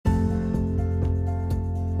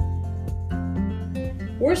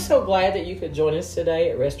We're so glad that you could join us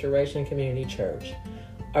today at Restoration Community Church.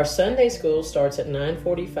 Our Sunday school starts at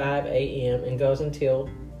 9:45 a.m. and goes until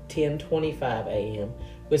 10:25 a.m.,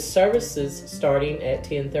 with services starting at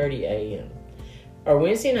 10:30 a.m. Our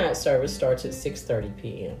Wednesday night service starts at 6:30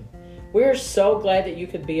 p.m. We're so glad that you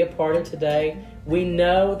could be a part of today. We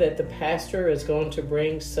know that the pastor is going to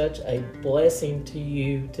bring such a blessing to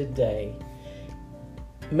you today.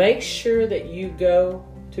 Make sure that you go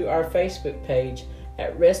to our Facebook page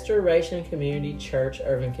at Restoration Community Church,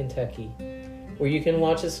 Irving, Kentucky, where you can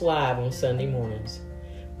watch us live on Sunday mornings.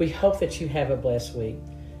 We hope that you have a blessed week.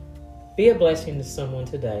 Be a blessing to someone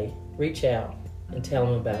today. Reach out and tell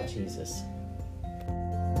them about Jesus.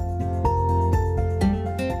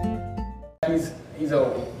 He's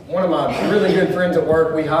one of my really good friends at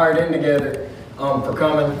work. We hired him together for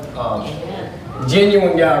coming.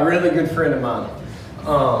 Genuine guy, really good friend of mine.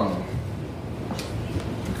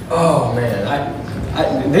 Oh man,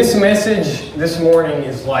 this message this morning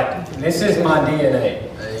is like, this is my DNA.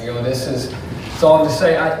 It's all to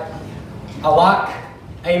say. I like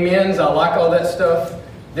amens, I like all that stuff.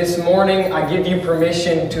 This morning I give you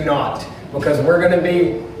permission to not, because we're going to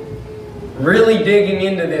be really digging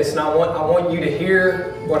into this, and I want you to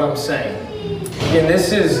hear what I'm saying. Again,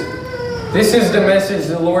 this is the message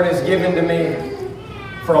the Lord has given to me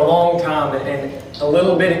for a long time, and a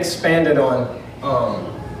little bit expanded on.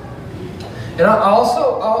 And I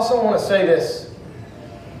also want to say this: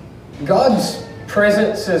 God's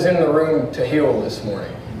presence is in the room to heal this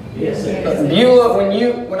morning. Yes, Beulah,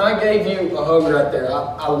 when I gave you a hug right there,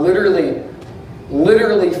 I literally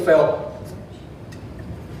felt.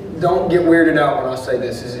 Don't get weirded out when I say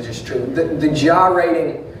this. This is just true. The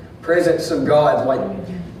gyrating presence of God, like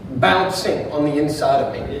bouncing on the inside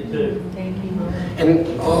of me. Thank you, Lord. And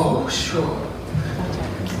oh, sure.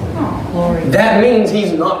 That means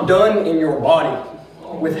He's not done in your body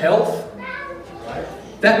with health.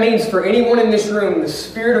 That means for anyone in this room, the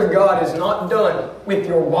Spirit of God is not done with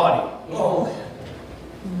your body. Oh,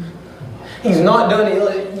 He's not done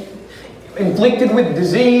inflicted with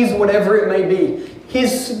disease, whatever it may be.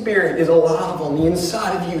 His Spirit is alive on the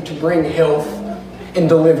inside of you to bring health and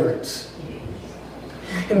deliverance.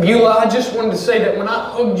 And Beulah, I just wanted to say that when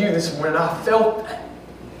I hugged you this morning, I felt that.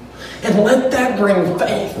 And let that bring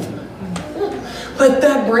faith. Let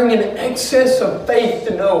that bring an excess of faith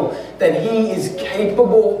to know that He is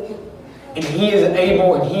capable and He is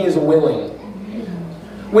able and He is willing.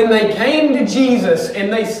 When they came to Jesus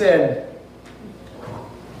and they said,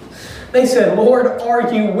 Lord,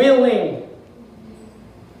 are you willing?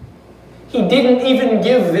 He didn't even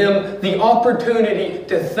give them the opportunity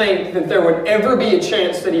to think that there would ever be a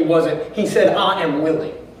chance that He wasn't. He said, I am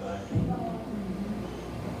willing.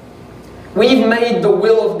 We've made the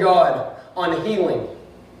will of God on healing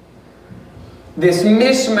this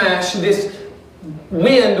mishmash, this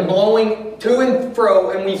wind blowing to and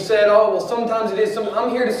fro, and we've said, oh, well, sometimes it is.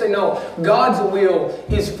 I'm here to say, no, God's will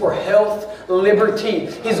is for health, liberty.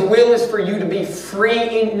 His will is for you to be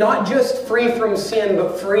free, not just free from sin,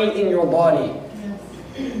 but free in your body.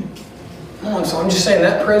 So I'm just saying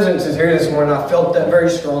that presence is here this morning. I felt that very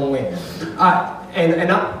strongly.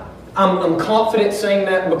 I'm confident saying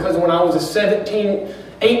that because when I was a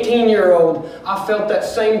 18-year-old, I felt that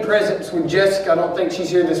same presence with Jessica. I don't think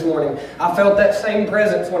she's here this morning. I felt that same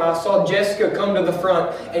presence when I saw Jessica come to the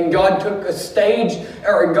front, and God took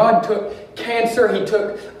God took cancer, He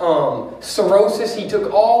took cirrhosis, He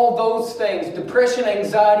took all those things, depression,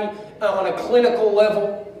 anxiety on a clinical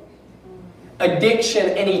level, addiction,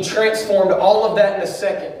 and He transformed all of that in a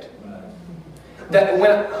second.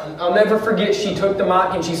 I'll never forget, she took the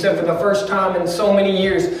mic and she said, for the first time in so many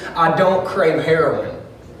years, I don't crave heroin.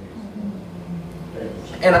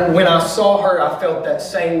 And when I saw her, I felt that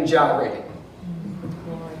same gyrating.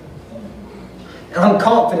 And I'm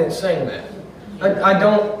confident saying that. I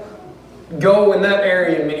don't go in that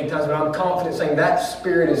area many times, but I'm confident saying that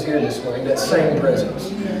Spirit is here this morning, that same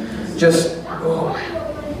presence.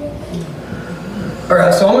 All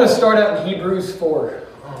right, so I'm going to start out in Hebrews 4.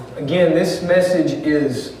 Again, this message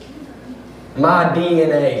is my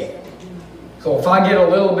DNA. So if I get a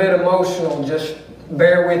little bit emotional, just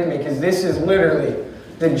bear with me, because this is literally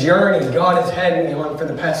the journey God has had me on for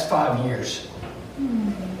the past 5 years.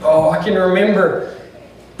 Oh, I can remember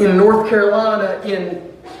in North Carolina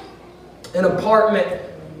in an apartment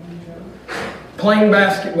playing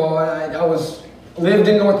basketball. I lived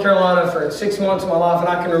in North Carolina for 6 months of my life, and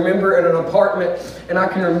I can remember in an apartment, and I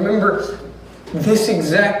can remember this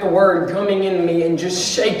exact word coming in me and just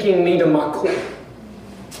shaking me to my core.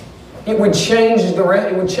 It would change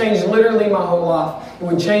literally my whole life. It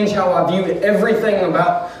would change how I viewed everything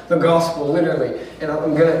about the gospel, literally. And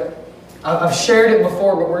I've shared it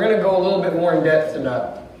before, but we're going to go a little bit more in depth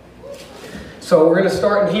tonight. So we're going to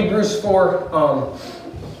start in Hebrews 4.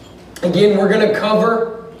 Again, we're going to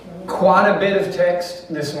cover quite a bit of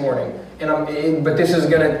text this morning. But this is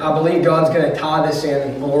going to, I believe God's going to tie this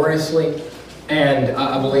in gloriously. And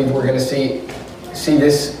I believe we're going to see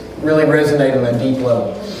this really resonate on a deep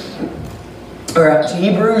level. All right,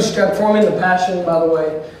 Hebrews chapter 4, I'm in the Passion, by the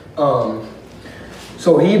way.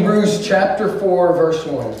 So Hebrews chapter 4, verse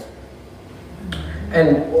 1.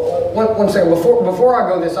 And one second, before I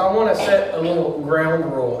go this, I want to set a little ground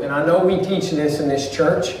rule. And I know we teach this in this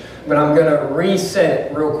church, but I'm going to reset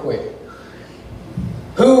it real quick.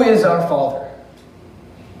 Who is our Father?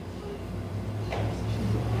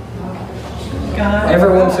 God.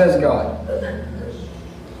 Everyone says God.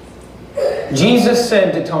 Jesus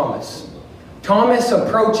said to Thomas. Thomas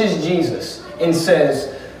approaches Jesus and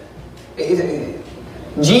says,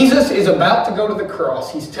 Jesus is about to go to the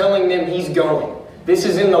cross. He's telling them he's going. This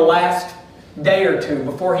is in the last day or two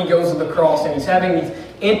before he goes to the cross, and he's having these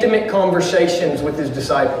intimate conversations with his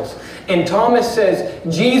disciples. And Thomas says,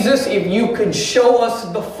 Jesus, if you could show us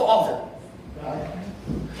the Father.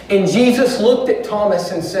 And Jesus looked at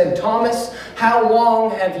Thomas and said, Thomas, how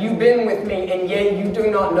long have you been with me, and yet you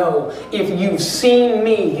do not know? If you've seen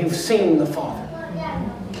me, you've seen the Father.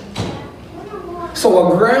 So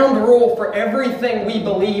a ground rule for everything we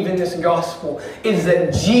believe in this gospel is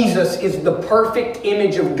that Jesus is the perfect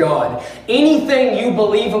image of God. Anything you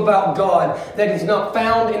believe about God that is not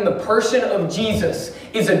found in the person of Jesus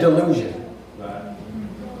is a delusion.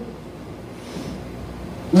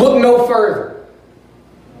 Look no further.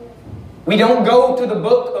 We don't go to the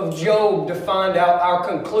book of Job to find out our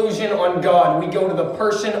conclusion on God. We go to the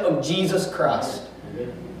person of Jesus Christ.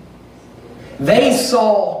 They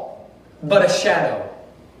saw but a shadow.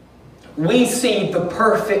 We see the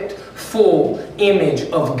perfect, full image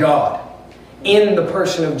of God in the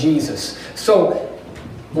person of Jesus. So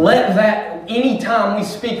let that, anytime we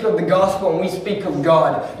speak of the gospel and we speak of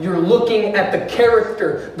God, you're looking at the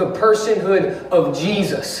character, the personhood of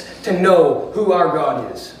Jesus to know who our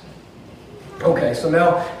God is. Okay, so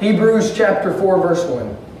now Hebrews chapter 4, verse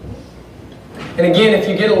 1. And again, if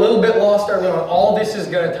you get a little bit lost early on, all this is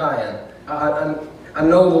going to tie in. I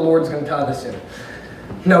know the Lord's going to tie this in.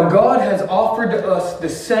 Now God has offered to us the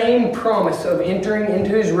same promise of entering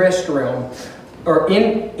into His rest realm, or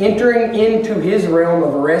entering into His realm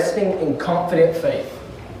of resting in confident faith.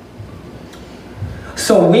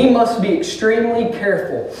 So we must be extremely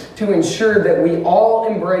careful to ensure that we all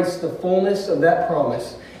embrace the fullness of that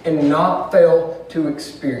promise and not fail to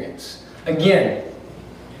experience. Again,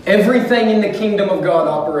 everything in the kingdom of God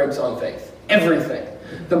operates on faith. Everything.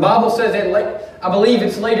 The Bible says, I believe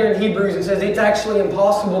it's later in Hebrews, it says it's actually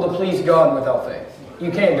impossible to please God without faith. You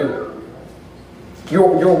can't do it.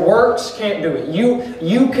 Your works can't do it.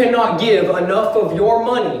 You cannot give enough of your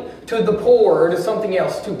money to the poor or to something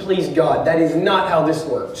else to please God. That is not how this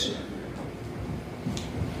works.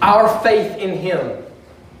 Our faith in Him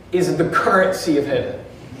is the currency of heaven.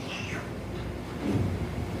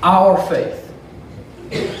 Our faith.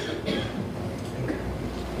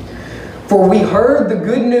 For we heard the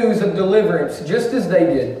good news of deliverance just as they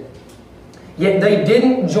did. Yet they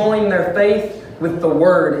didn't join their faith with the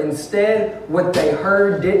word. Instead, what they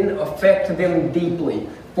heard didn't affect them deeply,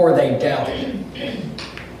 for they doubted.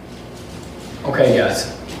 Okay,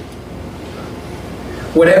 guys.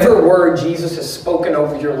 Whatever word Jesus has spoken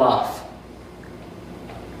over your life,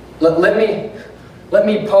 let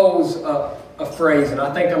me pose a phrase, and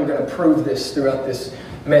I think I'm going to prove this throughout this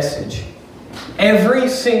message. Every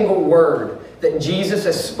single word that Jesus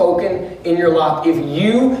has spoken in your life, if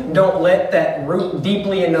you don't let that root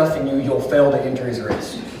deeply enough in you, you'll fail to enter His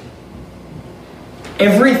rest.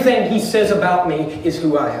 Everything He says about me is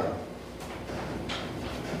who I am.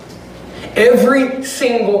 Every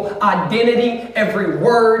single identity, every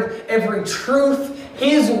word, every truth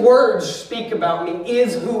His words speak about me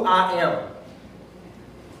is who I am.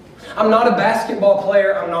 I'm not a basketball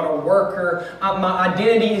player. I'm not a worker. My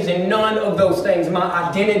identity is in none of those things. My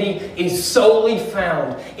identity is solely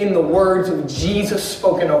found in the words of Jesus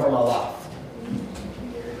spoken over my life.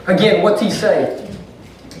 Again, what's He say?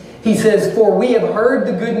 He says, for we have heard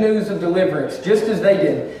the good news of deliverance, just as they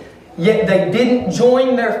did. Yet they didn't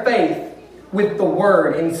join their faith with the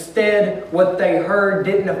word. Instead, what they heard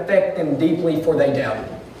didn't affect them deeply, for they doubted.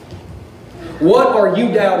 What are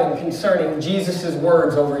you doubting concerning Jesus'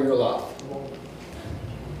 words over your life?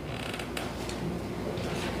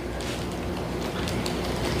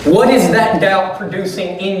 What is that doubt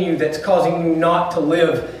producing in you that's causing you not to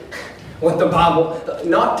live what the Bible,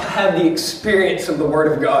 not to have the experience of the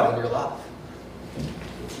Word of God in your life?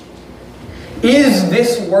 Is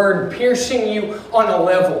this Word piercing you on a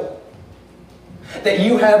level that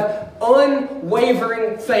you have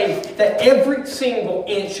unwavering faith that every single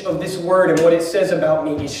inch of this Word and what it says about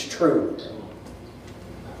me is true?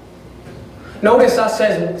 Notice I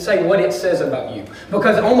say what it says about you.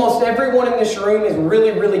 Because almost everyone in this room is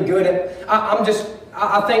really, really good at...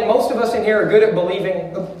 I think most of us in here are good at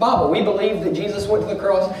believing the Bible. We believe that Jesus went to the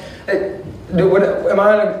cross. Do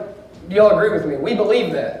y'all agree with me? We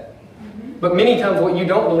believe that. But many times what you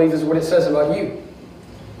don't believe is what it says about you.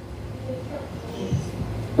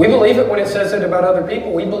 We believe it when it says it about other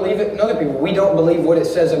people. We believe it in other people. We don't believe what it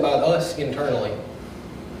says about us internally.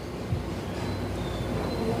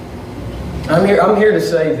 I'm here to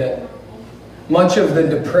say that much of the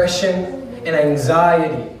depression and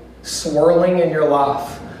anxiety swirling in your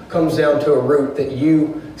life comes down to a root that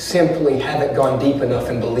you simply haven't gone deep enough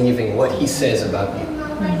in believing what He says about you.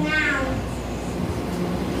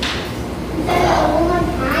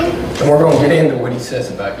 And we're going to get into what He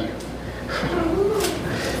says about you.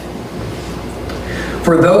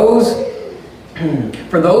 For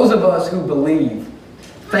those of us who believe,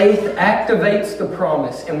 faith activates the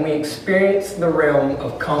promise and we experience the realm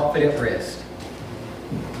of confident rest.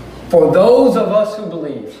 For those of us who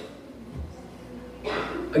believe,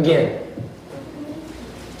 again,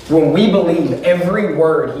 when we believe every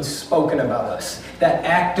word He's spoken about us, that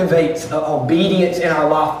activates the obedience in our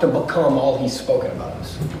life to become all He's spoken about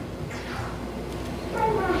us.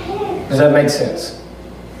 Does that make sense?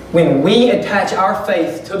 When we attach our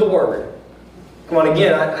faith to the Word, come on,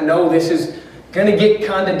 again, I know this is going to get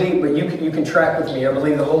kind of deep, but you can track with me. I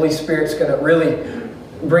believe the Holy Spirit's going to really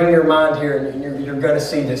bring your mind here, and you're going to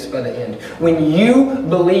see this by the end. When you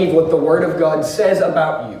believe what the Word of God says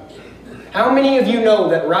about you, how many of you know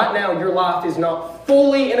that right now your life is not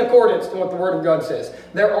fully in accordance to what the Word of God says?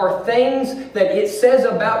 There are things that it says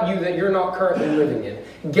about you that you're not currently living in.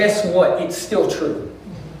 Guess what? It's still true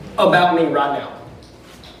about me right now.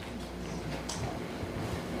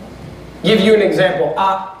 Give you an example.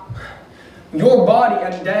 Your body,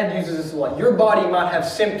 and Dad uses this a lot, your body might have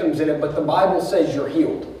symptoms in it, but the Bible says you're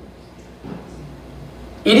healed.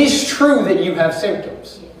 It is true that you have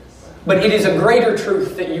symptoms, but it is a greater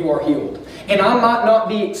truth that you are healed. And I might not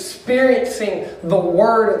be experiencing the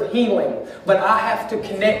word of healing, but I have to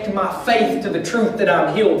connect my faith to the truth that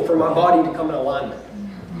I'm healed for my body to come in alignment.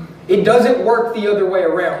 It doesn't work the other way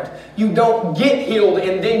around. You don't get healed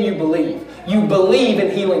and then you believe. You believe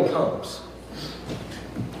and healing comes.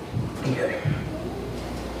 Okay.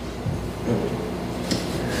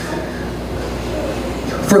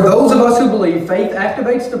 For those of us who believe, faith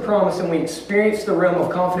activates the promise and we experience the realm of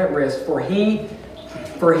confident rest. For he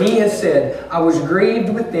has said, I was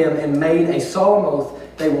grieved with them and made a solemn oath,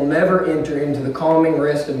 they will never enter into the calming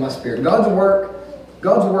rest of my spirit. God's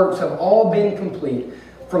works have all been complete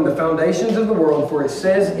from the foundations of the world, for it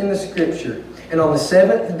says in the Scripture, and on the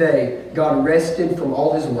seventh day God rested from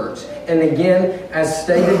all His works. And again, as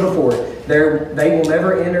stated before, they will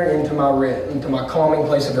never enter into my calming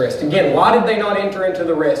place of rest. Again, why did they not enter into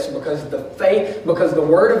the rest? Because the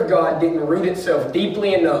Word of God didn't root itself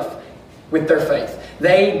deeply enough with their faith.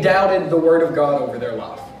 They doubted the Word of God over their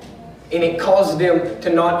life. And it caused them to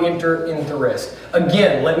not enter into rest.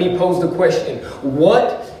 Again, let me pose the question.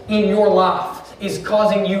 What in your life is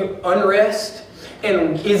causing you unrest?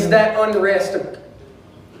 And is that unrest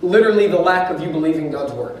literally the lack of you believing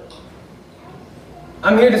God's Word?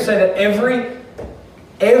 I'm here to say that every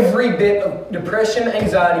bit of depression,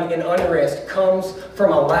 anxiety, and unrest comes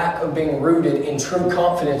from a lack of being rooted in true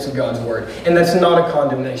confidence of God's Word. And that's not a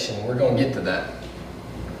condemnation. We're going to get to that.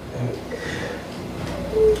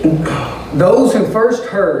 Those who first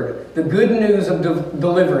heard the good news of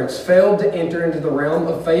deliverance failed to enter into the realm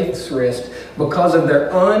of faith's rest because of their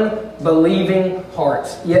unbelieving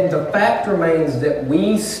hearts. Yet the fact remains that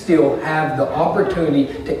we still have the opportunity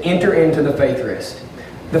to enter into the faith rest.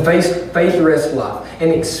 The faith rest life and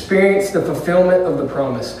experience the fulfillment of the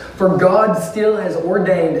promise. For God still has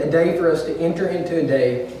ordained a day for us to enter into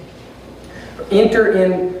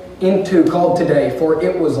called today, for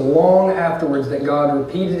it was long afterwards that God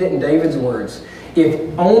repeated it in David's words. If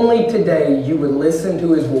only today you would listen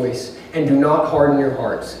to His voice and do not harden your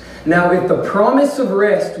hearts. Now, if the promise of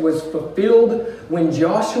rest was fulfilled when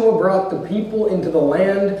Joshua brought the people into the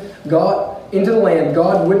land, God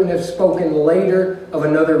wouldn't have spoken later of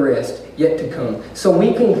another rest yet to come. So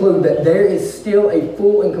we conclude that there is still a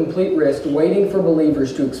full and complete rest waiting for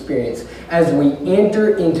believers to experience. As we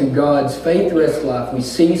enter into God's faith rest life, we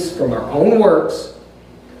cease from our own works,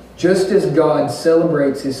 just as God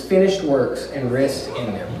celebrates His finished works and rests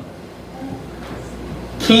in them.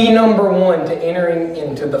 Key number 1 to entering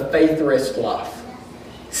into the faith rest life: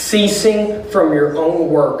 ceasing from your own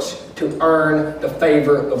works to earn the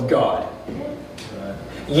favor of God.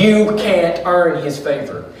 You can't earn His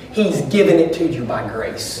favor. He's given it to you by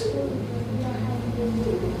grace.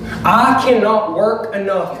 I cannot work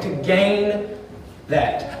enough to gain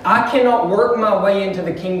that. I cannot work my way into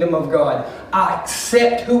the kingdom of God. I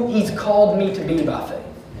accept who He's called me to be by faith.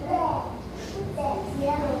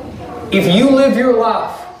 If you live your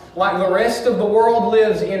life like the rest of the world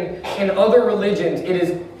lives in other religions, it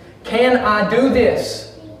is, can I do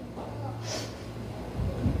this?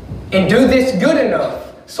 And do this good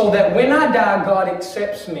enough so that when I die, God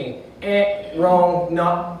accepts me. Wrong,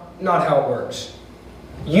 not how it works.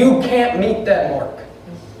 You can't meet that mark.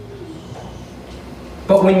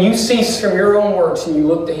 But when you cease from your own works and you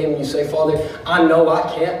look to Him and you say, Father, I know I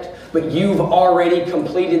can't, but You've already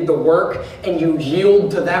completed the work, and you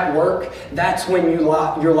yield to that work, that's when your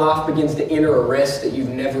life begins to enter a rest that you've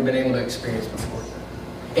never been able to experience before.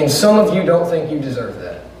 And some of you don't think you deserve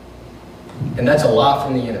that. And that's a lie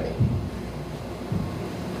from the enemy.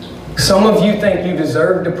 Some of you think you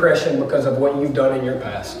deserve depression because of what you've done in your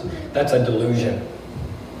past. That's a delusion.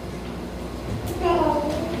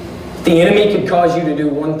 The enemy could cause you to do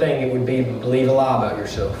one thing, it would be to believe a lie about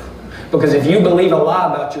yourself. Because if you believe a lie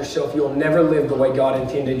about yourself, you'll never live the way God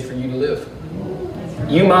intended for you to live.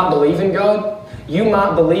 You might believe in God. You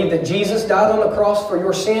might believe that Jesus died on the cross for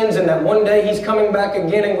your sins and that one day He's coming back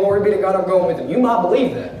again and glory be to God, I'm going with Him. You might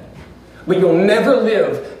believe that. But you'll never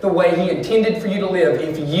live the way He intended for you to live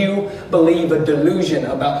if you believe a delusion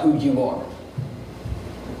about who you are.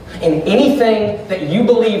 And anything that you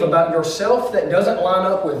believe about yourself that doesn't line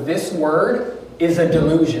up with this word is a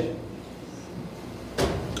delusion.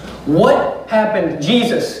 What happened?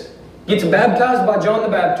 Jesus gets baptized by John the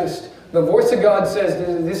Baptist. The voice of God says,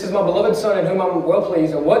 this is my beloved Son in whom I'm well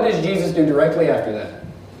pleased. And what does Jesus do directly after that?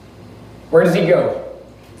 Where does He go?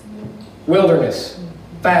 Wilderness.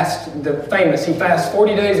 Fast, the famous. He fasts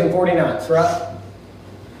 40 days and 40 nights, right?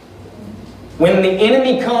 When the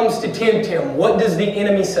enemy comes to tempt Him, what does the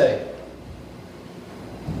enemy say?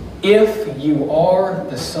 If you are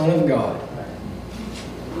the Son of God.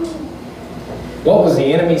 What was the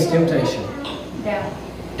enemy's temptation?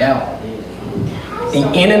 Doubt. The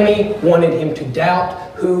enemy wanted him to doubt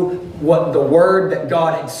what the word that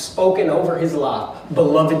God had spoken over his life,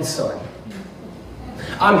 beloved Son.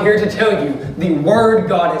 I'm here to tell you, the word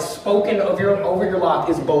God has spoken over your life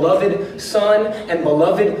is beloved Son and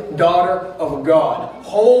beloved daughter of God.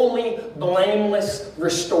 Holy, blameless,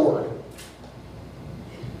 restored.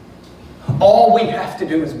 All we have to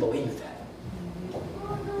do is believe that.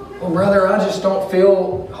 Well, brother, I just don't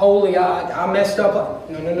feel holy. I messed up.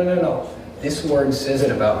 No. This word says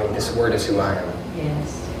it about me. This word is who I am.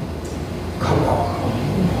 Yes. Come on.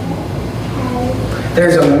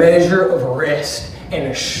 There's a measure of rest and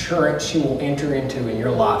assurance you will enter into in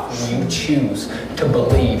your life when you choose to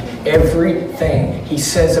believe everything He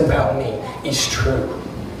says about me is true.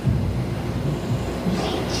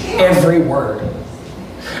 Every word.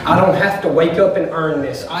 I don't have to wake up and earn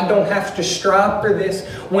this. I don't have to strive for this.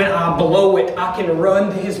 When I blow it, I can run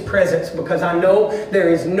to His presence because I know there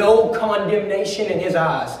is no condemnation in His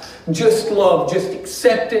eyes. Just love, just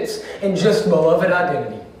acceptance, and just beloved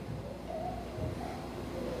identity.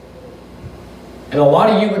 And a lot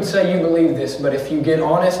of you would say you believe this, but if you get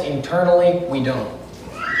honest, internally, we don't.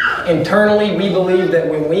 Internally, we believe that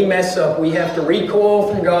when we mess up, we have to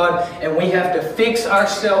recoil from God and we have to fix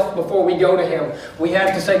ourselves before we go to Him. We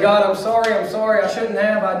have to say, God, I'm sorry, I shouldn't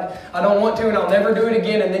have, I don't want to, and I'll never do it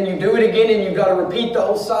again. And then you do it again and you've got to repeat the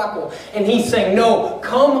whole cycle. And He's saying, no,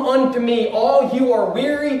 come unto me, all you are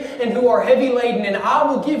weary and who are heavy laden, and I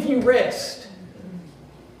will give you rest.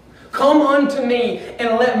 Come unto me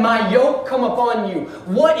and let my yoke come upon you.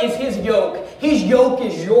 What is His yoke? His yoke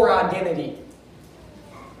is your identity.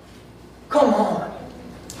 Come on.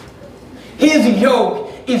 His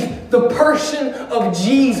yoke is the person of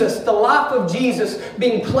Jesus, the life of Jesus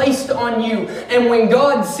being placed on you. And when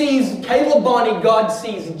God sees Caleb Bonny, God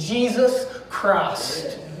sees Jesus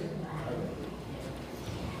Christ.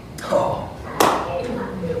 Oh.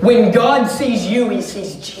 When God sees you, He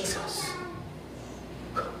sees Jesus.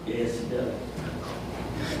 Yes, it does.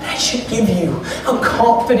 That should give you a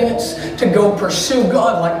confidence to go pursue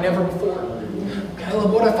God like never before.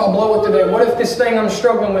 Caleb, what if I blow it today? What if this thing I'm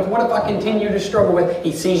struggling with, what if I continue to struggle with?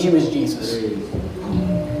 He sees you as Jesus.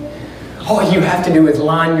 All you have to do is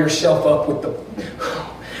line yourself up with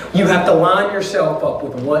you have to line yourself up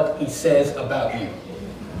with what He says about you.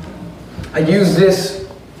 I use this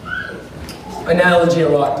analogy a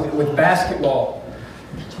lot with basketball.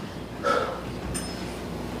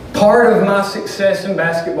 Part of my success in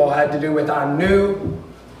basketball had to do with I knew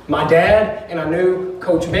my dad, and I knew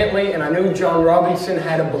Coach Bentley, and I knew John Robinson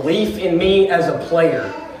had a belief in me as a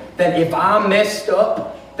player that if I messed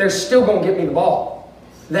up, they're still going to get me the ball.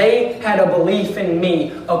 They had a belief in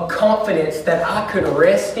me, a confidence that I could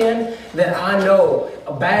rest in, that I know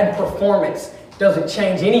a bad performance doesn't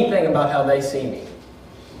change anything about how they see me.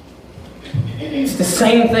 It's the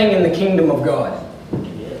same thing in the kingdom of God.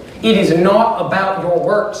 It is not about your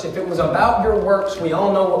works. If it was about your works, we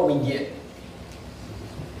all know what we get.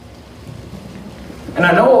 And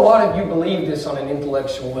I know a lot of you believe this on an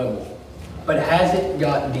intellectual level, but has it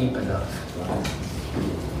got deep enough?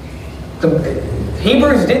 The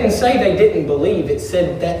Hebrews didn't say they didn't believe. It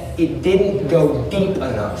said that it didn't go deep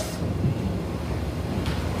enough.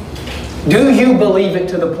 Do you believe it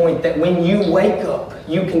to the point that when you wake up,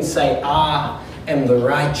 you can say, I am the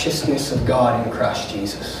righteousness of God in Christ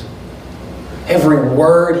Jesus? Every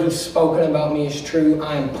word He's spoken about me is true.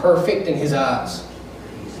 I am perfect in His eyes.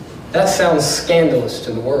 That sounds scandalous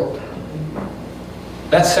to the world.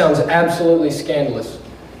 That sounds absolutely scandalous.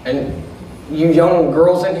 And you young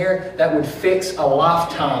girls in here, that would fix a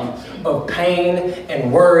lifetime of pain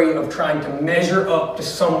and worry of trying to measure up to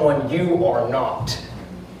someone you are not.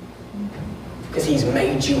 Because He's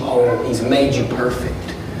made you whole. He's made you perfect.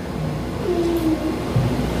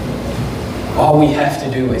 All we have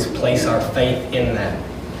to do is place our faith in that.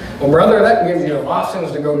 Well, brother, that gives you a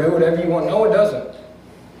license to go do whatever you want. No, it doesn't.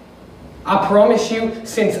 I promise you,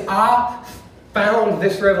 since I found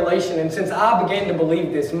this revelation and since I began to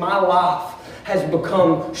believe this, my life has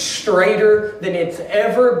become straighter than it's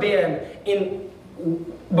ever been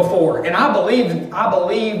before. And I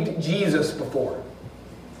believed Jesus before.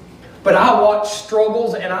 But I watched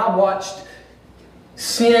struggles and I watched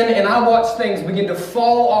sin and I watched things begin to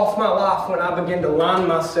fall off my life when I began to line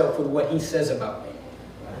myself with what He says about me.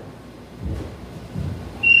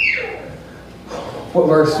 What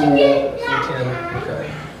verse are you at? 10. Okay.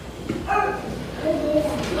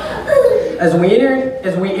 As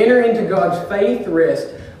we enter into God's faith rest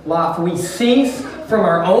life, we cease from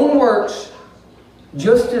our own works,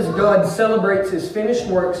 just as God celebrates His finished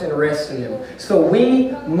works and rests in them. So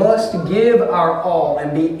we must give our all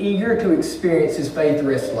and be eager to experience His faith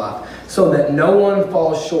rest life, so that no one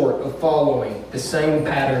falls short of following the same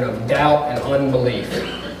pattern of doubt and unbelief.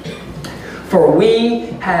 For we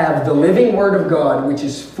have the living Word of God, which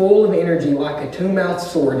is full of energy like a two-mouthed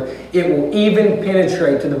sword. It will even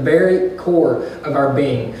penetrate to the very core of our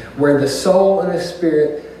being, where the soul and the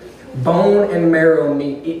spirit, bone and marrow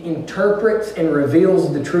meet. It interprets and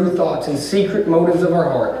reveals the true thoughts and secret motives of our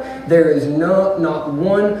heart. There is not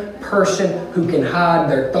one person who can hide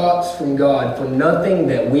their thoughts from God, for nothing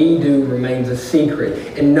that we do remains a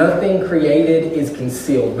secret, and nothing created is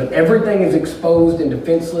concealed, but everything is exposed and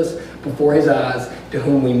defenseless before His eyes, to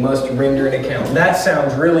whom we must render an account. That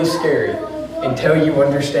sounds really scary until you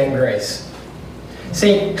understand grace.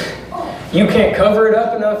 See, you can't cover it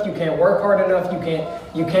up enough, you can't work hard enough,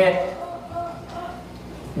 you can't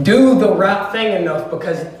do the right thing enough,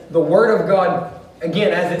 because the Word of God,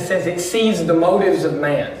 again, as it says, it sees the motives of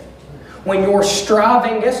man. When you're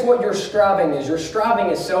striving, guess what your striving is? Your striving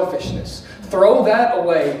is selfishness. Throw that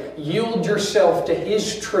away, yield yourself to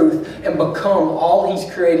His truth, and become all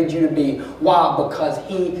He's created you to be. Why? Because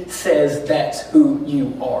He says that's who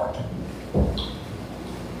you are.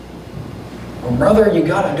 Well, brother, you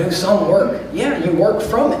got to do some work. Yeah, you work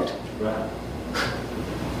from it.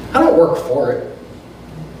 I don't work for it.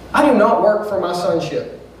 I do not work for my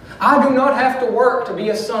sonship. I do not have to work to be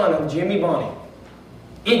a son of Jimmy Bonny.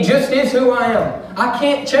 It just is who I am. I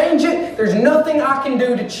can't change it. There's nothing I can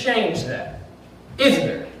do to change that. Is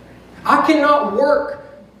there? I cannot work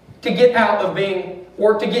to get out of being,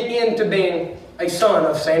 or to get into being a son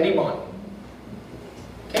of Sandy Bonny.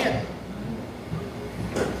 Can't.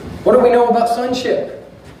 What do we know about sonship?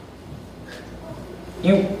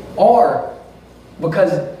 You are,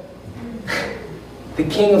 because the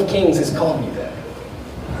King of Kings has called you that.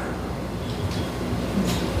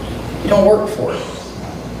 You don't work for it.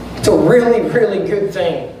 It's a really, really good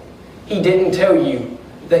thing He didn't tell you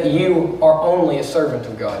that you are only a servant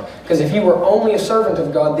of God. Because if you were only a servant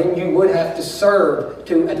of God, then you would have to serve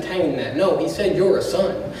to attain that. No, He said you're a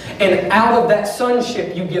son. And out of that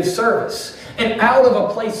sonship, you give service. And out of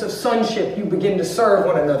a place of sonship, you begin to serve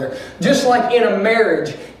one another. Just like in a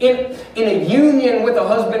marriage, in a union with a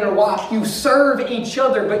husband and wife, you serve each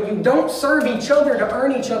other, but you don't serve each other to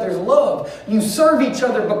earn each other's love. You serve each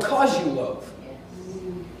other because you love.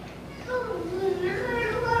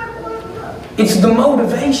 It's the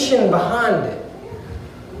motivation behind it.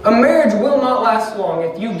 A marriage will not last long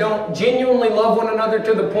if you don't genuinely love one another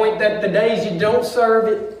to the point that the days you don't serve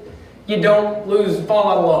it, you don't fall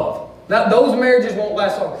out of love. Those marriages won't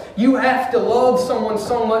last long. You have to love someone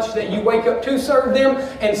so much that you wake up to serve them,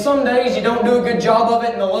 and some days you don't do a good job of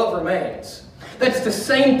it and the love remains. That's the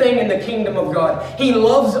same thing in the kingdom of God. He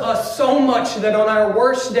loves us so much that on our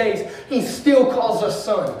worst days, He still calls us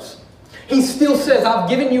sons. He still says, I've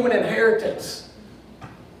given you an inheritance.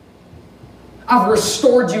 I've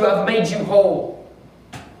restored you. I've made you whole.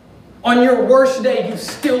 On your worst day, you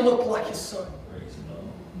still look like His son.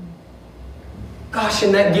 Gosh,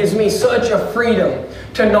 and that gives me such a freedom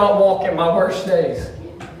to not walk in my worst days.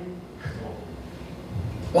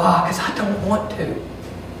 Why? Because I don't want to.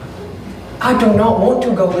 I do not want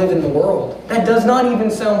to go live in the world. That does not even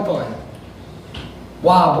sound fun.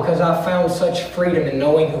 Why? Because I found such freedom in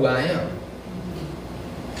knowing who I am.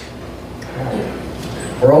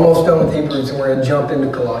 We're almost done with Hebrews and we're going to jump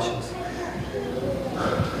into Colossians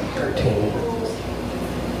 13.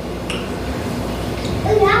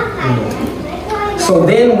 So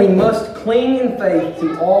then we must cling in faith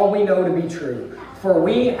to all we know to be true. For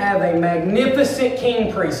we have a magnificent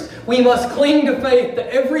king priest. We must cling to faith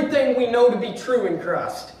to everything we know to be true in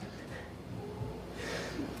Christ.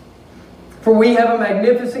 For we have a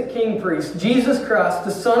magnificent king priest, Jesus Christ,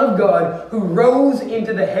 the Son of God, who rose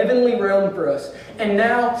into the heavenly realm for us, and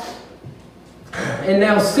now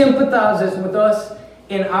sympathizes with us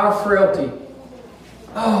in our frailty.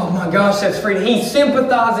 Oh my gosh, that's freedom. He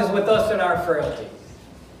sympathizes with us in our frailty.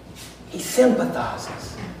 He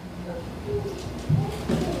sympathizes.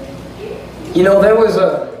 You know, there was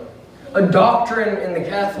a doctrine in the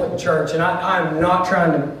Catholic Church, and I'm not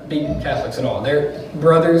trying to be Catholics at all. They're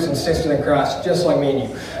brothers and sisters in Christ, just like me and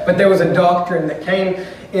you. But there was a doctrine that came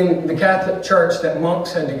in the Catholic Church that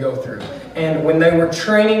monks had to go through. And when they were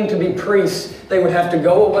training to be priests, they would have to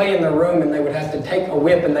go away in their room and they would have to take a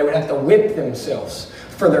whip and they would have to whip themselves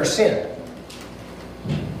for their sin.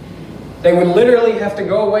 They would literally have to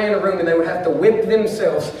go away in a room and they would have to whip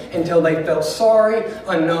themselves until they felt sorry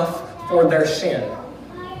enough for their sin.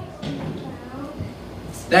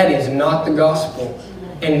 That is not the gospel.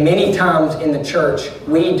 And many times in the church,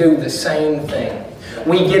 we do the same thing.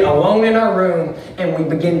 We get alone in our room and we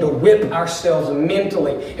begin to whip ourselves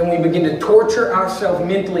mentally. And we begin to torture ourselves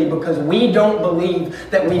mentally because we don't believe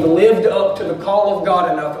that we've lived up to the call of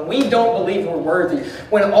God enough. And we don't believe we're worthy.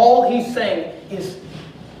 When all He's saying is,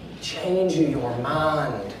 change your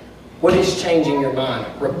mind. What is changing your mind?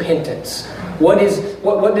 Repentance. What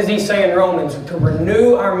does He say in Romans? To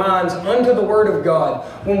renew our minds unto the Word of God.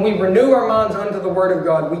 When we renew our minds unto the Word of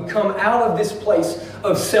God, we come out of this place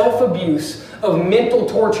of self-abuse, of mental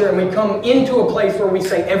torture, and we come into a place where we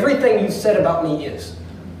say, everything you said about me is.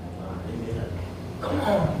 Come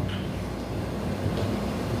on.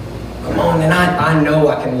 Come on. And I know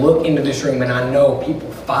I can look into this room and I know people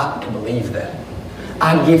fight to believe that.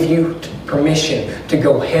 I give you permission to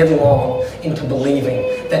go headlong into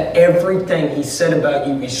believing that everything He said about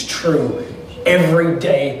you is true every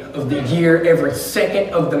day of the year, every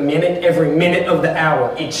second of the minute, every minute of the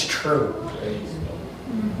hour. It's true.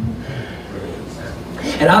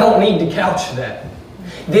 And I don't need to couch that.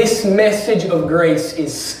 This message of grace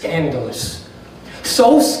is scandalous.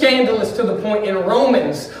 So scandalous to the point in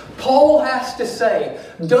Romans, Paul has to say,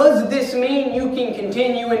 does this mean you can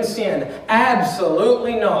continue in sin?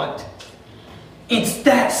 Absolutely not. It's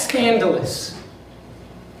that scandalous.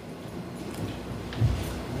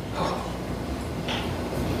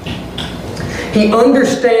 He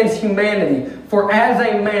understands humanity, for as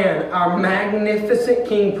a man, our magnificent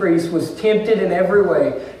king priest was tempted in every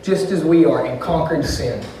way, just as we are, and conquered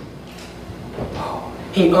sin.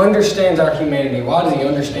 He understands our humanity. Why does He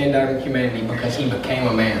understand our humanity? Because He became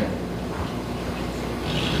a man.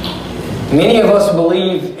 Many of us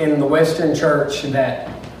believe in the Western church that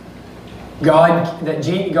God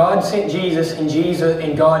sent Jesus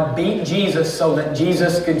and God beat Jesus so that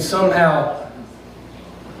Jesus could somehow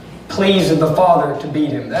please the Father to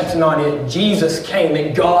beat Him. That's not it. Jesus came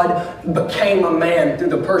and God became a man through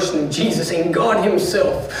the person of Jesus, and God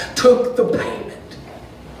Himself took the payment.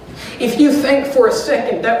 If you think for a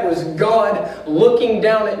second that was God looking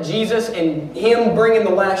down at Jesus and Him bringing the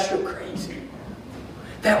lash, you're crazy.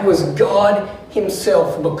 That was God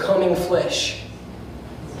Himself becoming flesh.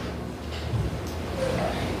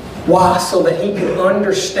 Why? So that He could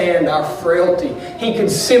understand our frailty. He could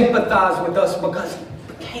sympathize with us because He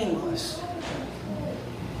became us.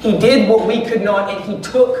 He did what we could not, and He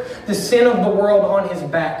took the sin of the world on His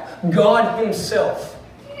back. God Himself.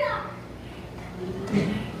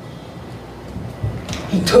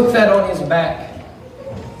 He took that on his back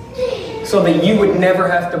so that you would never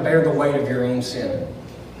have to bear the weight of your own sin.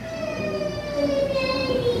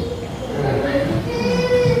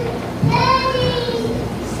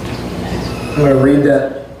 I'm going to read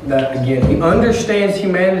that again. He understands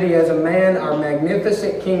humanity as a man. Our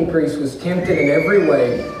magnificent king priest was tempted in every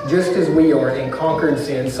way, just as we are, and conquered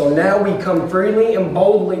sin. So now we come freely and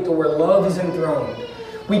boldly to where love is enthroned.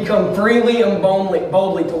 We come freely and boldly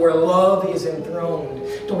to where love is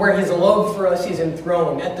enthroned, to where His love for us is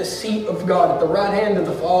enthroned, at the seat of God, at the right hand of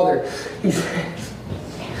the Father. He says,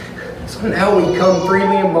 so now we come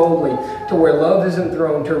freely and boldly to where love is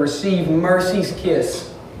enthroned, to receive mercy's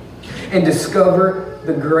kiss and discover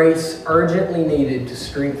the grace urgently needed to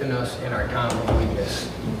strengthen us in our time of weakness.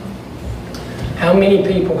 How many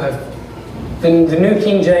people have, the New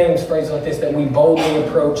King James phrase like this, that we boldly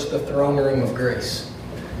approach the throne room of grace?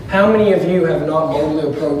 How many of you have not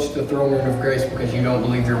boldly approached the throne room of grace because you don't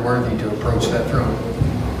believe you're worthy to approach that throne?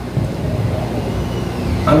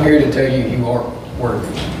 I'm here to tell you, you are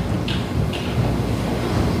worthy.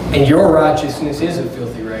 And your righteousness is a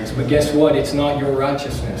filthy rags, but guess what? It's not your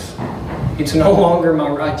righteousness. It's no longer my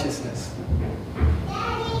righteousness.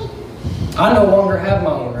 I no longer have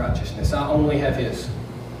my own righteousness. I only have His.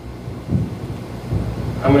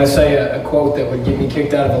 I'm going to say a quote that would get me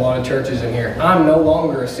kicked out of a lot of churches in here. I'm no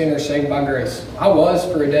longer a sinner saved by grace. I was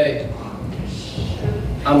for a day.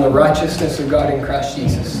 I'm the righteousness of God in Christ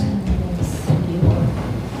Jesus.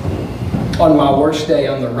 On my worst day,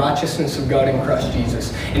 I'm the righteousness of God in Christ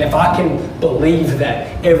Jesus. And if I can believe that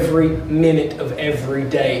every minute of every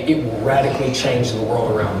day, it will radically change the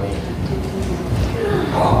world around me.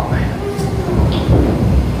 Oh, man.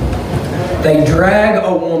 They drag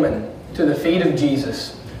a woman to the feet of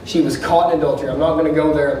Jesus. She was caught in adultery. I'm not going to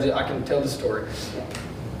go there. I can tell the story.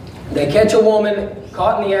 They catch a woman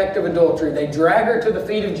caught in the act of adultery. They drag her to the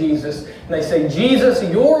feet of Jesus. And they say, Jesus,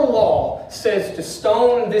 your law says to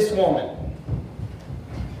stone this woman.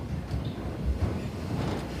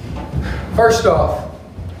 First off,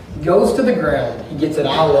 he goes to the ground. He gets at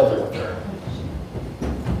eye level with her.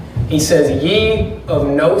 He says, ye of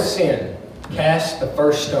no sin, cast the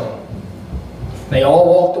first stone. They all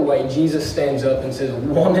walked away. Jesus stands up and says,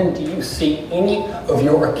 woman, do you see any of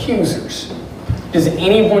your accusers? Does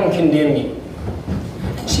anyone condemn you?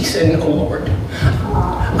 She said, no, Lord.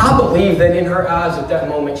 I believe that in her eyes at that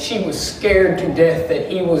moment, she was scared to death that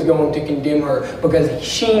He was going to condemn her, because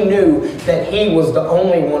she knew that He was the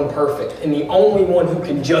only one perfect and the only one who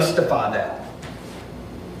could justify that.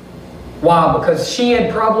 Why? Because she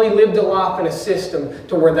had probably lived a life in a system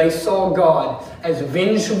to where they saw God as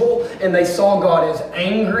vengeful and they saw God as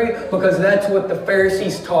angry, because that's what the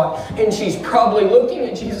Pharisees taught. And she's probably looking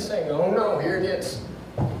at Jesus saying, oh no, here it is.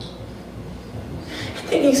 And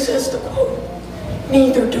then He says to her,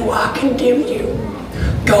 neither do I condemn you.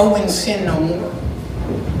 Go and sin no more.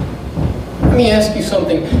 Let me ask you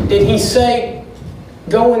something. Did He say,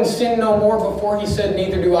 go and sin no more before He said,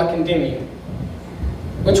 neither do I condemn you?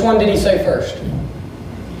 Which one did He say first?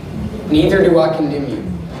 Neither do I condemn you.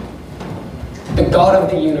 The God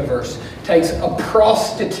of the universe takes a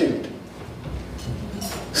prostitute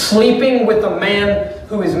sleeping with a man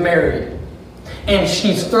who is married, and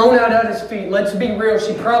she's thrown out at His feet. Let's be real,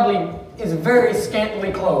 she probably is very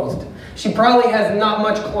scantily clothed. She probably has not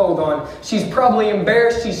much clothes on. She's probably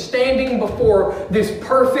embarrassed. She's standing before this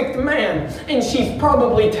perfect man, and she's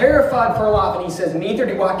probably terrified for her life. And He says, neither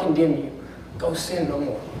do I condemn you. Go sin no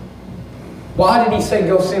more. Why did He say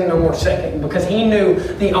go sin no more? Second, because He knew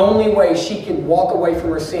the only way she could walk away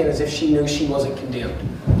from her sin is if she knew she wasn't condemned.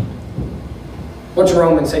 What's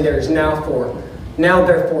Romans say? There is now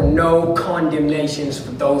therefore no condemnations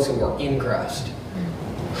for those who are in Christ.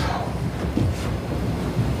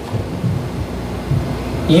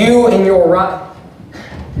 You and your right.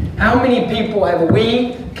 How many people have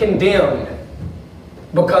we condemned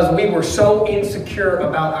because we were so insecure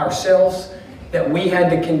about ourselves that we had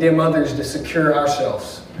to condemn others to secure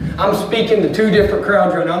ourselves? I'm speaking to two different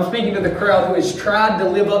crowds right now. I'm speaking to the crowd who has tried to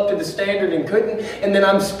live up to the standard and couldn't. And then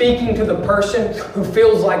I'm speaking to the person who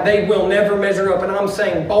feels like they will never measure up. And I'm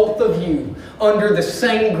saying both of you, under the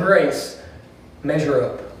same grace, measure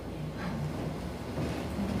up.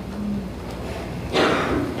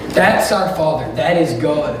 That's our Father. That is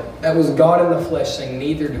God. That was God in the flesh saying,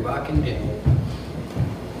 neither do I condemn you.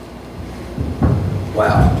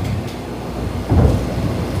 Wow.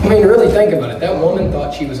 I mean, really think about it. That woman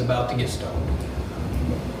thought she was about to get stoned.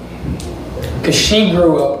 Because she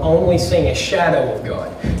grew up only seeing a shadow of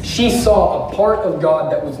God. She saw a part of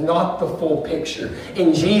God that was not the full picture.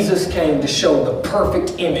 And Jesus came to show the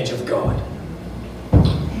perfect image of God.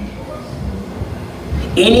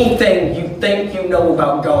 Anything you think you know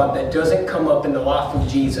about God that doesn't come up in the life of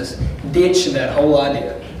Jesus, ditch that whole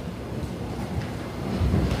idea.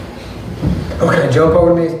 Okay, jump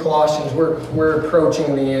over to these Colossians. We're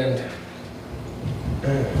approaching the end.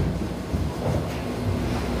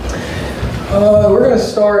 We're going to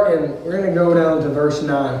start and we're going to go down to verse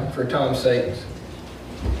 9 for time's sake.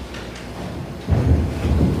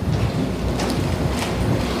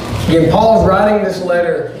 Again, Paul's writing this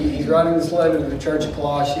letter. He's writing this letter to the church of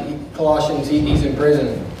Colossians. He's in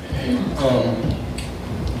prison.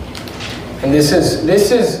 And this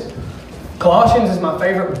is Colossians is my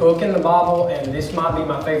favorite book in the Bible, and this might be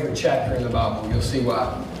my favorite chapter in the Bible. You'll see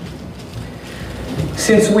why.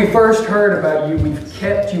 Since we first heard about you, we've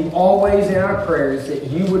kept you always in our prayers that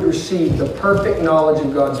you would receive the perfect knowledge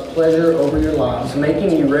of God's pleasure over your lives,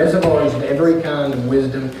 making you reservoirs of every kind of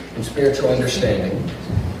wisdom and spiritual understanding.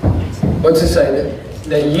 What's it say?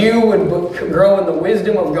 That you would grow in the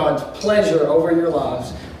wisdom of God's pleasure over your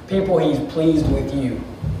lives. People, He's pleased with you.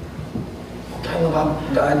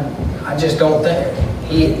 I just don't think.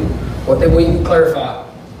 What did we clarify?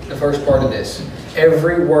 The first part of this.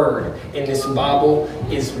 Every word in this Bible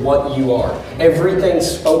is what you are. Everything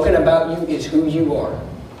spoken about you is who you are.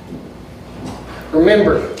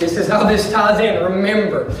 Remember, this is how this ties in.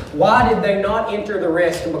 Remember, why did they not enter the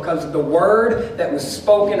rest? Because the word that was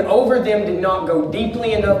spoken over them did not go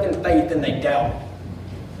deeply enough in faith and they doubted.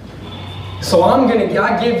 So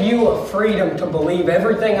I give you a freedom to believe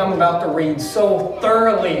everything I'm about to read so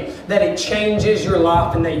thoroughly that it changes your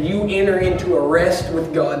life and that you enter into a rest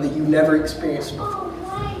with God that you've never experienced before.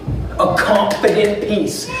 A confident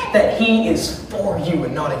peace that He is for you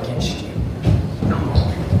and not against you.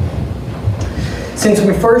 Since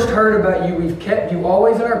we first heard about you, we've kept you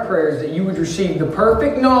always in our prayers that you would receive the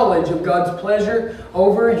perfect knowledge of God's pleasure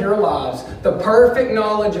over your lives. The perfect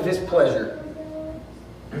knowledge of His pleasure.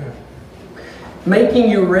 Making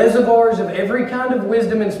you reservoirs of every kind of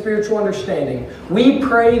wisdom and spiritual understanding. We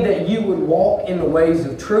pray that you would walk in the ways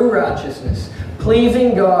of true righteousness,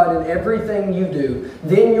 pleasing God in everything you do.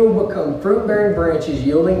 Then you'll become fruit-bearing branches,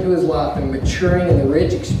 yielding to His life and maturing in the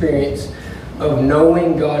rich experience of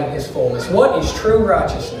knowing God in His fullness. What is true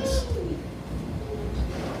righteousness?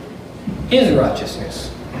 His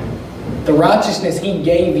righteousness. The righteousness He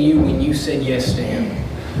gave you when you said yes to Him.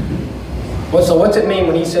 So what's it mean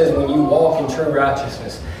when He says when you walk in true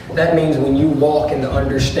righteousness? That means when you walk in the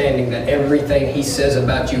understanding that everything He says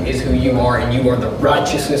about you is who you are and you are the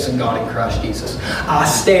righteousness of God in Christ Jesus. I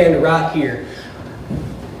stand right here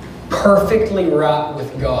perfectly right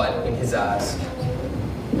with God in His eyes.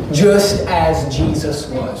 Just as Jesus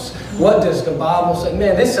was. What does the Bible say?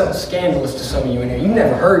 Man, this sounds scandalous to some of you in here. You've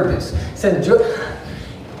never heard this. It said,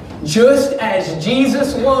 just as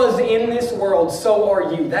Jesus was in this world, so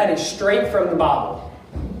are you. That is straight from the Bible.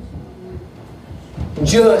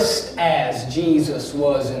 Just as Jesus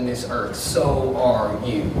was in this earth, so are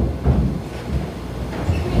you.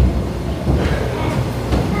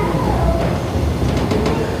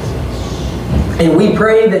 And we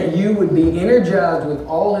pray that you would be energized with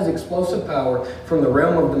all His explosive power from the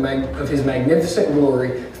realm of His magnificent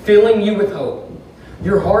glory, filling you with hope.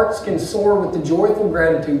 Your hearts can soar with the joyful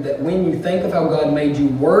gratitude that when you think of how God made you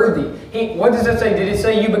worthy. What does that say? Did it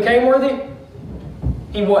say you became worthy?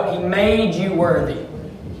 He made you worthy.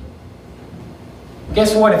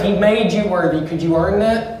 Guess what? If He made you worthy, could you earn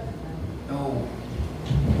that? No.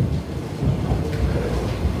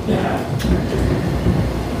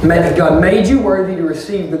 God made you worthy to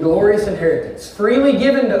receive the glorious inheritance, freely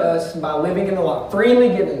given to us by living in the light. Freely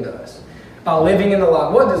given to us. By living in the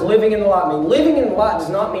light. What does living in the light mean? Living in the light does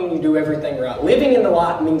not mean you do everything right. Living in the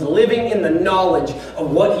light means living in the knowledge of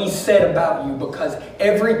what He said about you, because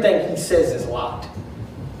everything He says is light.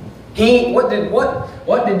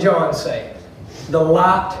 What did John say? The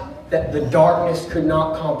light that the darkness could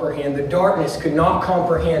not comprehend. The darkness could not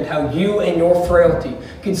comprehend how you and your frailty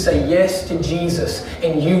could say yes to Jesus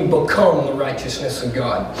and you become the righteousness of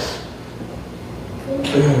God.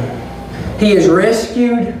 He has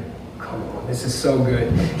rescued. This is so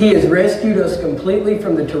good. He has rescued us completely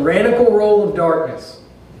from the tyrannical rule of darkness.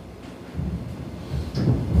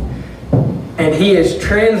 And He has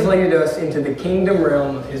translated us into the kingdom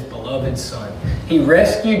realm of His beloved Son. He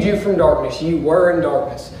rescued you from darkness. You were in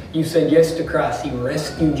darkness. You said yes to Christ. He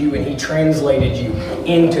rescued you and He translated you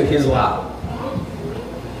into His light.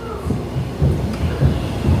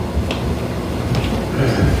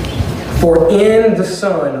 For in the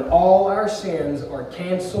Son, all our sins are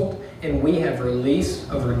canceled, and we have release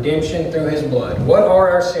of redemption through His blood. What are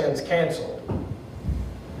our sins canceled?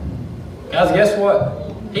 Guys, guess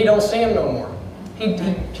what? He don't see them no more.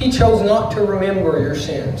 He chose not to remember your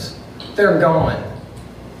sins. They're gone.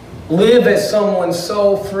 Live as someone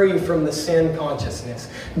so free from the sin consciousness.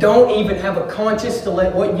 Don't even have a conscience to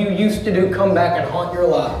let what you used to do come back and haunt your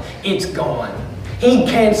life. It's gone. He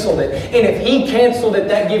canceled it. And if He canceled it,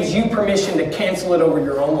 that gives you permission to cancel it over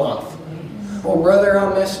your own life. Well, brother,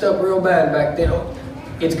 I messed up real bad back then.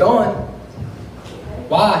 It's gone.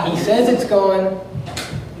 Why? He says it's gone.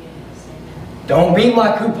 Don't be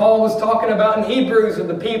like who Paul was talking about in Hebrews, of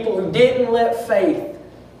the people who didn't let faith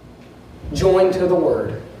join to the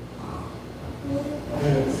Word.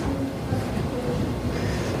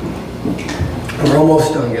 We're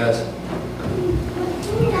almost done, guys.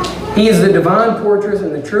 He is the divine portrait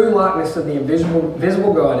and the true likeness of the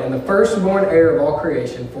invisible God, and the firstborn heir of all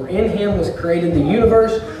creation. For in Him was created the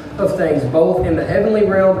universe of things, both in the heavenly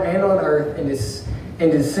realm and on earth, and is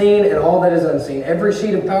seen and all that is unseen. Every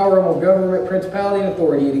seat of power, of government, principality, and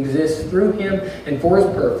authority, it exists through Him and for His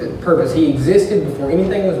purpose. He existed before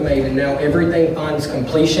anything was made, and now everything finds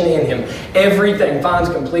completion in Him. Everything finds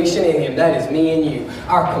completion in Him. That is me and you.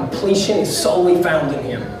 Our completion is solely found in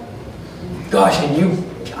Him. Gosh, and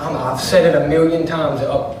I've said it a million times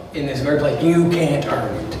up in this very place. You can't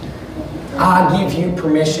earn it. I give you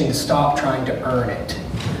permission to stop trying to earn it.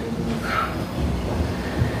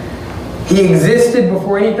 He existed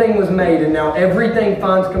before anything was made, and now everything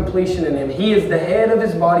finds completion in Him. He is the head of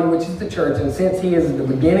His body, which is the church, and since He is the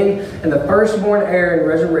beginning and the firstborn heir in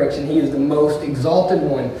resurrection, He is the most exalted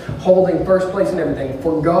one, holding first place in everything.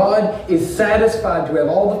 For God is satisfied to have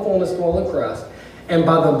all the fullness dwell in Christ, and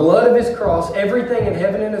by the blood of His cross, everything in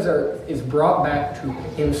heaven and His earth is brought back to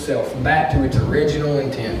Himself, back to its original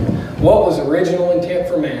intent. What was original intent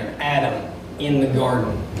for man? Adam in the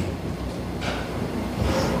garden.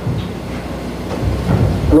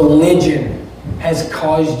 Religion has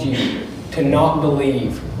caused you to not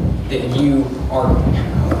believe that you are...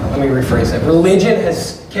 Let me rephrase that. Religion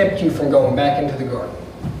has kept you from going back into the garden.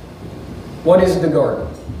 What is the garden?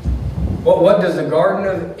 What does the Garden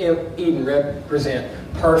of Eden represent?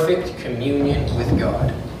 Perfect communion with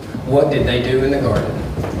God. What did they do in the garden?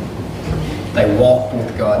 They walked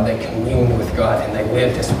with God, they communed with God, and they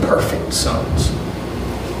lived as perfect sons.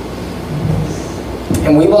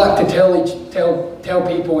 And we like to tell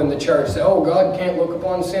people in the church that, oh, God can't look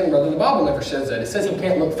upon sin, brother. The Bible never says that. It says He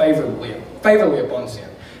can't look favorably upon sin.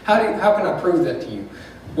 How can I prove that to you?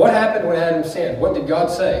 What happened when Adam sinned? What did God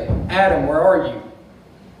say? Adam, where are you?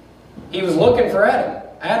 He was looking for Adam.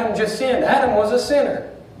 Adam just sinned. Adam was a sinner.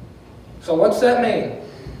 So what's that mean?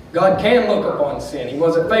 God can look upon sin. He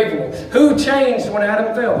wasn't favorable. Who changed when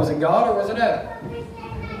Adam fell? Was it God or was it Adam?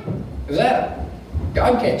 It was Adam.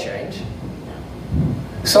 God can't change.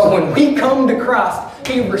 So when we come to Christ,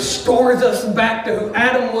 He restores us back to who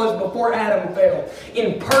Adam was before Adam fell.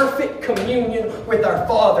 In perfect communion with our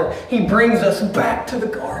Father, He brings us back to the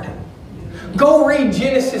garden. Go read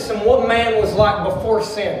Genesis and what man was like before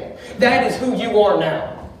sin. That is who you are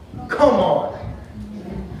now. Come on.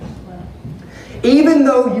 Even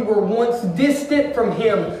though you were once distant from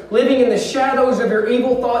Him, living in the shadows of your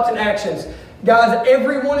evil thoughts and actions. Guys,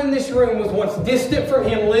 everyone in this room was once distant from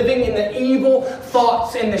Him, living in the evil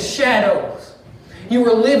thoughts and the shadows. You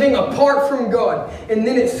were living apart from God. And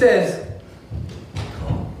then it says,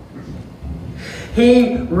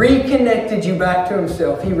 He reconnected you back to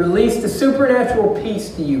Himself. He released a supernatural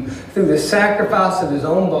peace to you through the sacrifice of His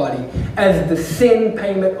own body as the sin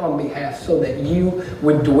payment on behalf, so that you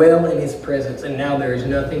would dwell in His presence. And now there is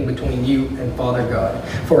nothing between you and Father God.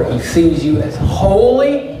 For He sees you as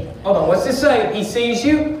holy. Hold on, what's this say? He sees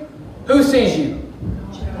you? Who sees you?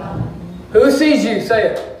 God. Who sees you? Say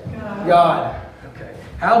it. God. Okay.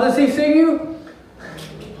 How does He see you?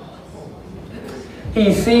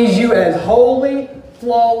 He sees you as holy,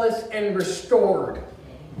 flawless, and restored.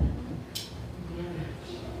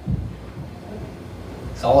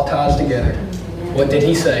 It all ties together. What did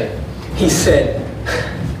He say? He said,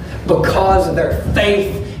 because their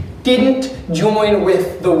faith didn't join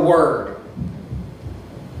with the Word.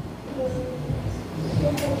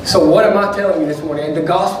 So what am I telling you this morning? The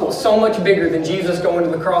gospel is so much bigger than Jesus going to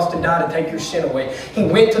the cross to die to take your sin away. He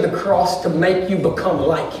went to the cross to make you become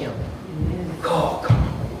like Him. Oh, come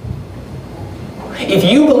on. If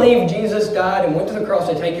you believe Jesus died and went to the cross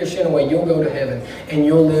to take your sin away, you'll go to heaven and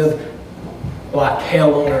you'll live like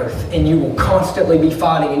hell on earth. And you will constantly be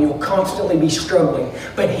fighting and you'll constantly be struggling.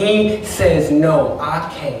 But He says, no,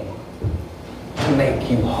 I came to make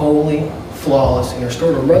you holy, flawless, and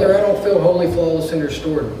restored. Or, brother, I don't feel holy, flawless, and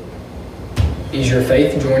restored. Is your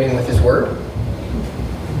faith joining with His Word?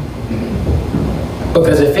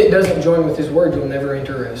 Because if it doesn't join with His Word, you'll never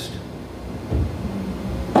enter rest.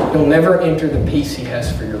 You'll never enter the peace He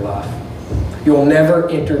has for your life. You'll never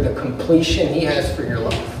enter the completion He has for your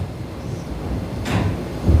life.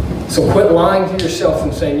 So quit lying to yourself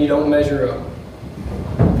and saying you don't measure up.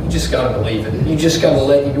 You just got to believe it. You just got to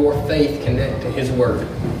let your faith connect to His Word.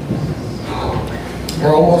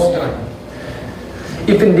 We're almost done.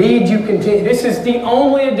 If indeed you continue, this is the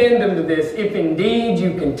only addendum to this, if indeed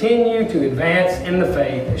you continue to advance in the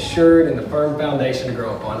faith, assured in the firm foundation to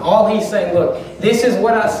grow upon. All he's saying, look, this is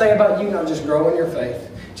what I say about you, not just grow in your faith.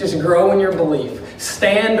 Just grow in your belief.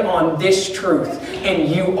 Stand on this truth, and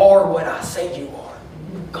you are what I say you are.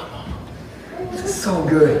 Come on. This is so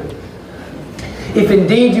good. If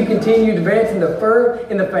indeed you continue to advance in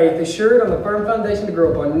the faith, assured on the firm foundation to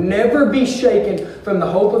grow upon, never be shaken from the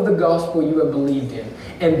hope of the gospel you have believed in.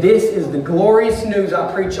 And this is the glorious news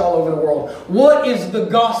I preach all over the world. What is the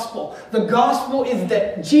gospel? The gospel is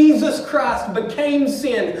that Jesus Christ became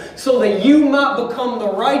sin so that you might become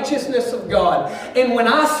the righteousness of God. And when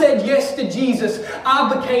I said yes to Jesus,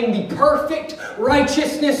 I became the perfect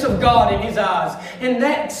righteousness of God in His eyes. And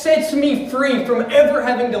that sets me free from ever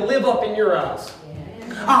having to live up in your eyes.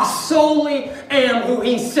 I solely am who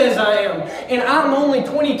He says I am. And I'm only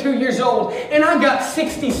 22 years old. And I got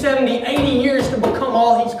 60, 70, 80 years to become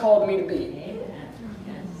all He's called me to be.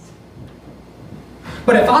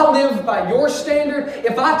 But if I live by your standard,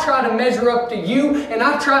 if I try to measure up to you, and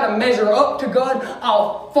I try to measure up to God,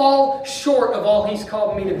 I'll fall short of all He's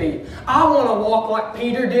called me to be. I want to walk like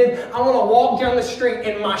Peter did. I want to walk down the street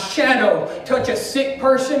and my shadow touch a sick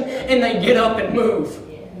person and they get up and move.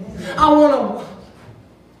 I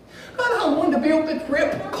wanted to be able to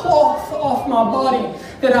rip cloth off my body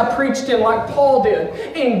that I preached in like Paul did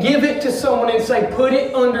and give it to someone and say, put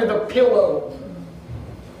it under the pillow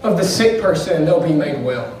of the sick person and they'll be made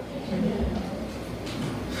well.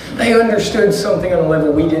 They understood something on a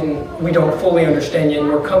level we don't fully understand yet, and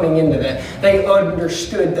we're coming into that. They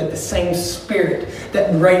understood that the same Spirit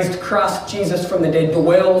that raised Christ Jesus from the dead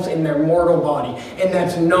dwells in their mortal body. And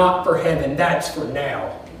that's not for heaven, that's for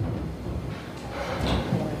now.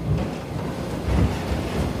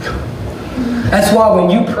 That's why when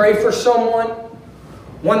you pray for someone,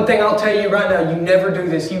 one thing I'll tell you right now, you never do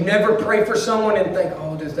this. You never pray for someone and think,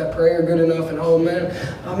 oh, is that prayer good enough? And oh man,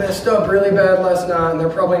 I messed up really bad last night and they're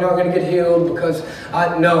probably not going to get healed because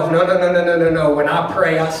no. When I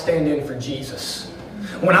pray, I stand in for Jesus.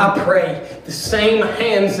 When I pray, the same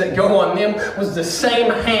hands that go on them was the same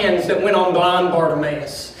hands that went on blind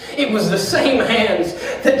Bartimaeus. It was the same hands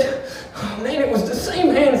that... it was the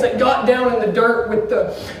same hands that got down in the dirt with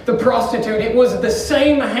the prostitute. It was the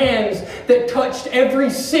same hands that touched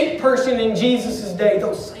every sick person in Jesus' day.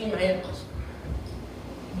 Those same hands.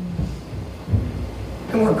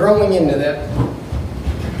 And we're growing into that.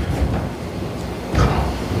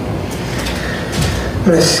 I'm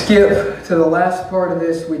going to skip to the last part of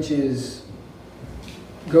this, which is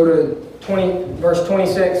go to verse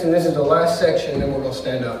 26, and this is the last section, and then we're going to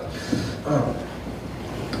stand up.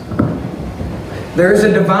 There is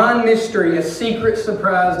a divine mystery, a secret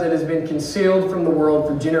surprise that has been concealed from the world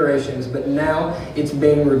for generations, but now it's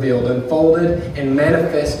being revealed, unfolded, and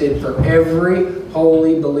manifested for every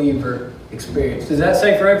holy believer experience. Does that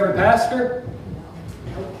say for every pastor?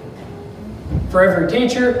 For every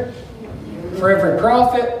teacher? For every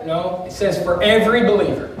prophet? No, it says for every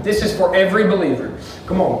believer. This is for every believer.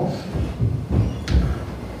 Come on.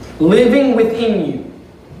 Living within you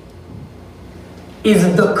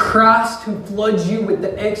is the Christ who floods you with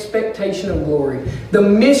the expectation of glory. The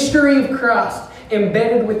mystery of Christ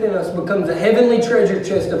embedded within us becomes a heavenly treasure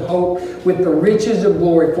chest of hope with the riches of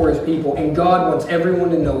glory for His people. And God wants everyone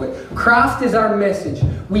to know it. Christ is our message.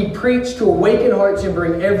 We preach to awaken hearts and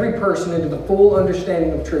bring every person into the full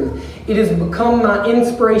understanding of truth. It has become my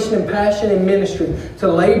inspiration and passion in ministry to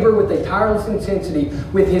labor with a tireless intensity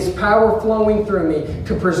with His power flowing through me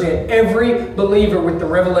to present every believer with the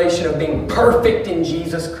revelation of being perfect in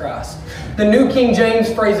Jesus Christ. The New King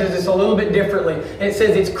James phrases this a little bit differently. And it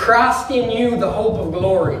says, it's Christ in you, the hope of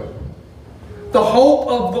glory. The hope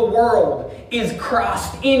of the world is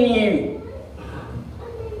Christ in you.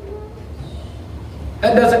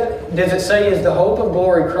 That does it say is the hope of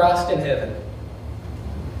glory Christ in heaven?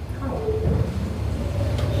 No.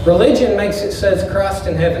 Religion says Christ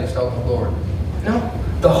in heaven is the hope of glory. No.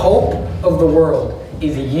 The hope of the world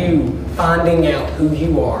is you finding out who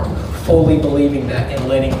you are, fully believing that, and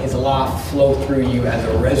letting His life flow through you as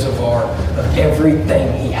a reservoir of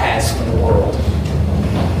everything He has for the world.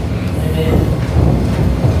 Amen.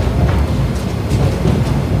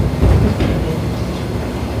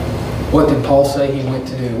 What did Paul say he went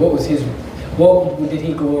to do? What What did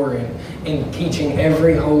he glory in? In teaching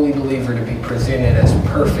every holy believer to be presented as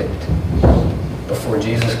perfect before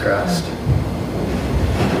Jesus Christ.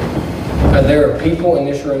 There are people in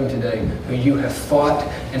this room today who you have fought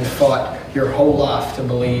and fought your whole life to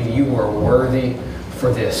believe you are worthy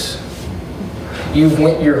for this. You've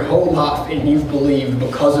went your whole life and you've believed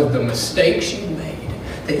because of the mistakes you made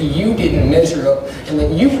that you didn't measure up, and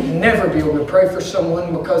that you would never be able to pray for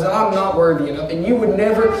someone because I'm not worthy enough, and you would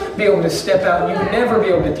never be able to step out, and you would never be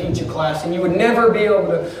able to teach a class, and you would never be able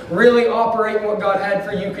to really operate in what God had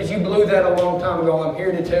for you because you blew that a long time ago. I'm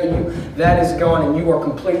here to tell you that is gone and you are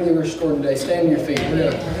completely restored today. Stand to your feet.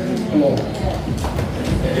 Come on.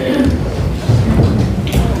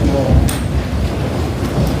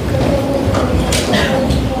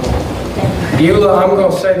 Beulah, I'm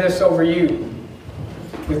going to say this over you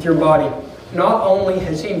with your body. Not only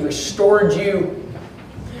has He restored you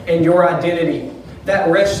and your identity, that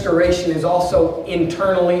restoration is also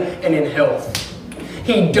internally and in health.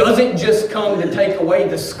 He doesn't just come to take away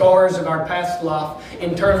the scars of our past life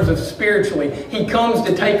in terms of spiritually. He comes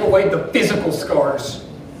to take away the physical scars.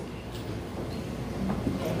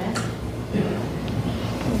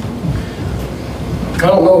 I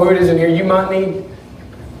don't know who it is in here. You might need...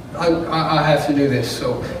 I have to do this.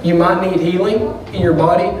 So you might need healing in your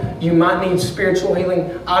body. You might need spiritual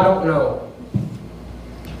healing. I don't know.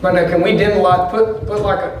 Right now, can we dim the light? Put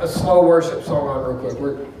like a slow worship song on real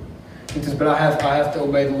quick. But I have to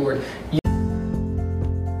obey the Lord.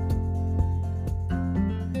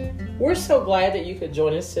 We're so glad that you could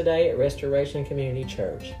join us today at Restoration Community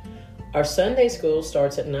Church. Our Sunday school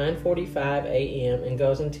starts at 9:45 a.m. and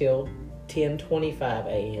goes until 10:25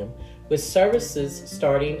 a.m. with services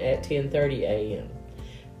starting at 10:30 a.m.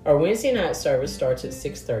 Our Wednesday night service starts at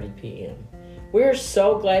 6:30 p.m. We're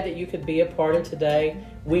so glad that you could be a part of today.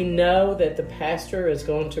 We know that the pastor is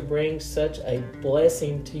going to bring such a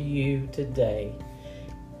blessing to you today.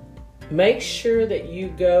 Make sure that you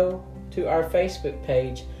go to our Facebook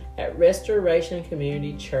page at Restoration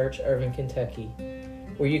Community Church, Irving, Kentucky,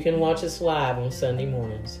 where you can watch us live on Sunday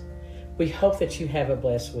mornings. We hope that you have a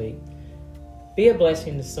blessed week. Be a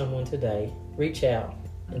blessing to someone today. Reach out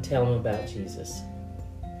and tell them about Jesus.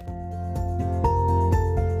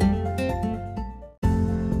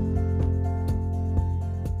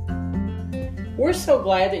 We're so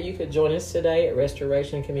glad that you could join us today at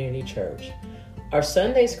Restoration Community Church. Our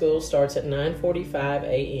Sunday school starts at 9:45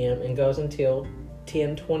 a.m. and goes until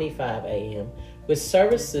 10:25 a.m. with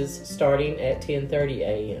services starting at 10:30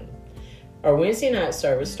 a.m. Our Wednesday night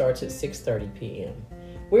service starts at 6:30 p.m.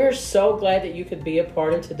 We're so glad that you could be a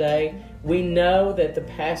part of today. We know that the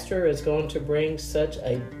pastor is going to bring such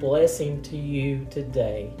a blessing to you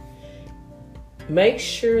today. Make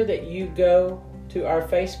sure that you go to our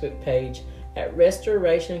Facebook page at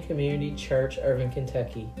Restoration Community Church, Irving,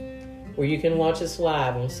 Kentucky, where you can watch us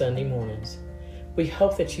live on Sunday mornings. We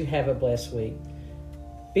hope that you have a blessed week.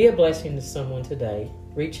 Be a blessing to someone today.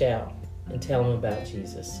 Reach out and tell them about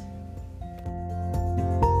Jesus.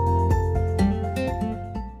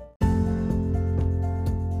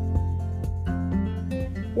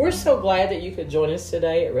 We're so glad that you could join us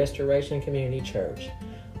today at Restoration Community Church.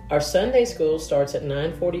 Our Sunday school starts at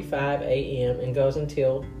 9:45 a.m. and goes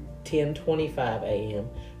until 10:25 a.m.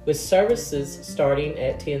 with services starting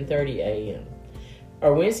at 10:30 a.m.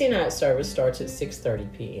 Our Wednesday night service starts at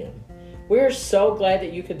 6:30 p.m. We're so glad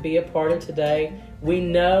that you could be a part of today. We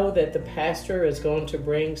know that the pastor is going to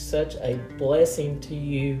bring such a blessing to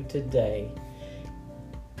you today.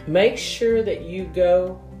 Make sure that you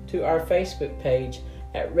go to our Facebook page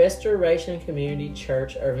at Restoration Community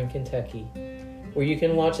Church, Irving, Kentucky, where you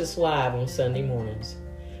can watch us live on Sunday mornings.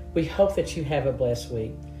 We hope that you have a blessed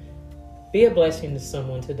week. Be a blessing to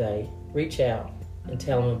someone today. Reach out and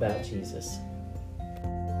tell them about Jesus.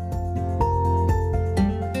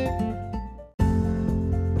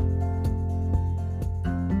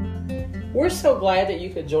 We're so glad that you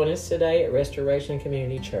could join us today at Restoration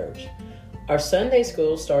Community Church. Our Sunday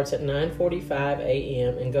school starts at 9:45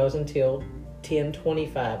 a.m. and goes until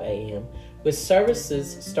 10:25 a.m. with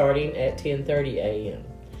services starting at 10:30 a.m.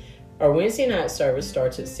 Our Wednesday night service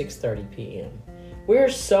starts at 6:30 p.m.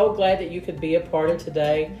 We're so glad that you could be a part of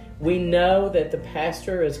today. We know that the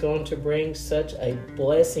pastor is going to bring such a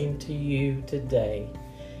blessing to you today.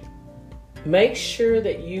 Make sure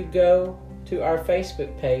that you go to our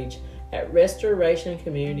Facebook page at Restoration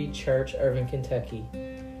Community Church, Irving, Kentucky,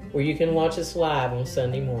 where you can watch us live on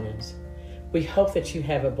Sunday mornings. We hope that you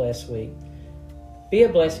have a blessed week. Be a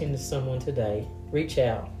blessing to someone today. Reach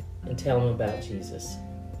out and tell them about Jesus.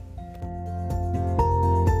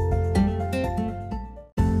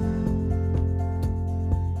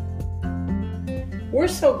 We're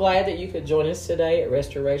so glad that you could join us today at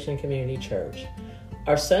Restoration Community Church.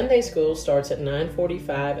 Our Sunday school starts at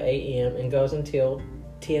 9:45 a.m. and goes until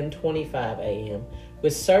 10:25 a.m.,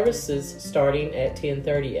 with services starting at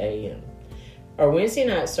 10:30 a.m. Our Wednesday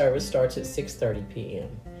night service starts at 6:30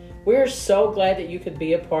 p.m. We're so glad that you could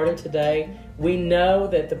be a part of today. We know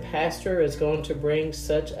that the pastor is going to bring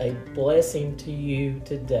such a blessing to you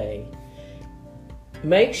today.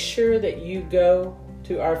 Make sure that you go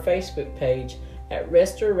to our Facebook page at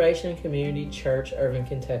Restoration Community Church, Irving,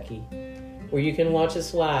 Kentucky, where you can watch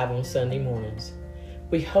us live on Sunday mornings.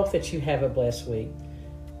 We hope that you have a blessed week.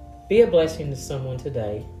 Be a blessing to someone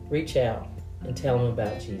today. Reach out and tell them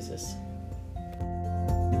about Jesus.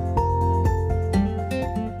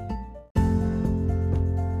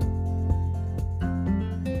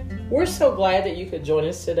 We're so glad that you could join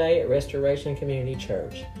us today at Restoration Community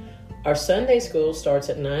Church. Our Sunday school starts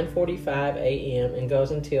at 9:45 a.m. and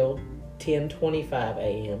goes until 10:25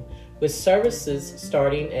 a.m., with services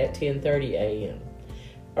starting at 10:30 a.m.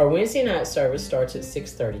 Our Wednesday night service starts at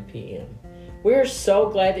 6:30 p.m. We're so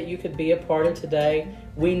glad that you could be a part of today.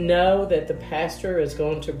 We know that the pastor is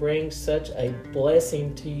going to bring such a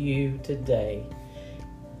blessing to you today.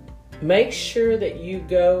 Make sure that you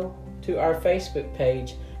go to our Facebook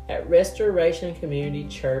page at Restoration Community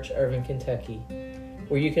Church, Irving, Kentucky,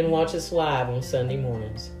 where you can watch us live on Sunday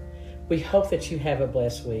mornings. We hope that you have a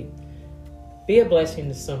blessed week. Be a blessing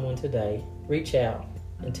to someone today. Reach out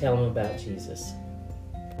and tell them about Jesus.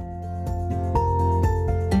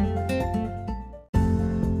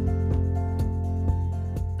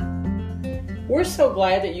 We're so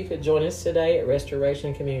glad that you could join us today at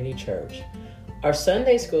Restoration Community Church. Our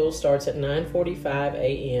Sunday school starts at 9:45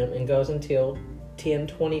 a.m. and goes until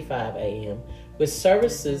 10:25 a.m., with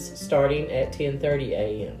services starting at 10:30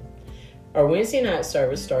 a.m. Our Wednesday night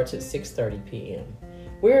service starts at 6:30 p.m.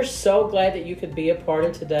 We're so glad that you could be a part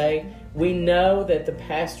of today. We know that the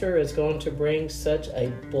pastor is going to bring such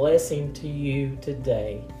a blessing to you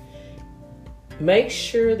today. Make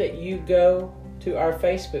sure that you go to our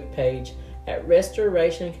Facebook page at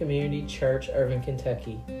Restoration Community Church, Irving,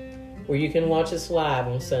 Kentucky, where you can watch us live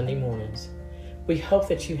on Sunday mornings. We hope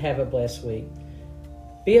that you have a blessed week.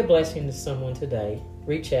 Be a blessing to someone today.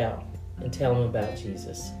 Reach out and tell them about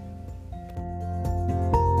Jesus.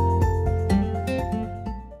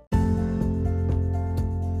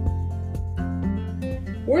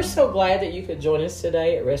 We're so glad that you could join us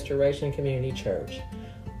today at Restoration Community Church.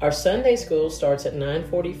 Our Sunday school starts at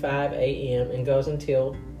 9:45 a.m. and goes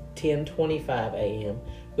until 10:25 a.m.,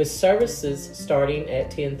 with services starting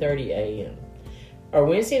at 10:30 a.m. Our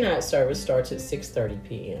Wednesday night service starts at 6:30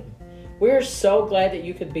 p.m. We're so glad that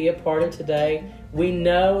you could be a part of today. We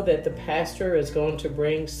know that the pastor is going to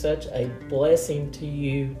bring such a blessing to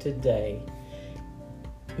you today.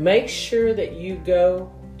 Make sure that you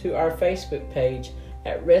go to our Facebook page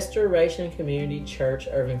at Restoration Community Church,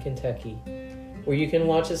 Irving, Kentucky, where you can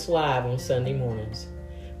watch us live on Sunday mornings.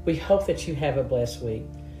 We hope that you have a blessed week.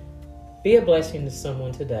 Be a blessing to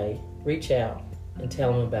someone today. Reach out and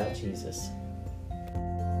tell them about Jesus.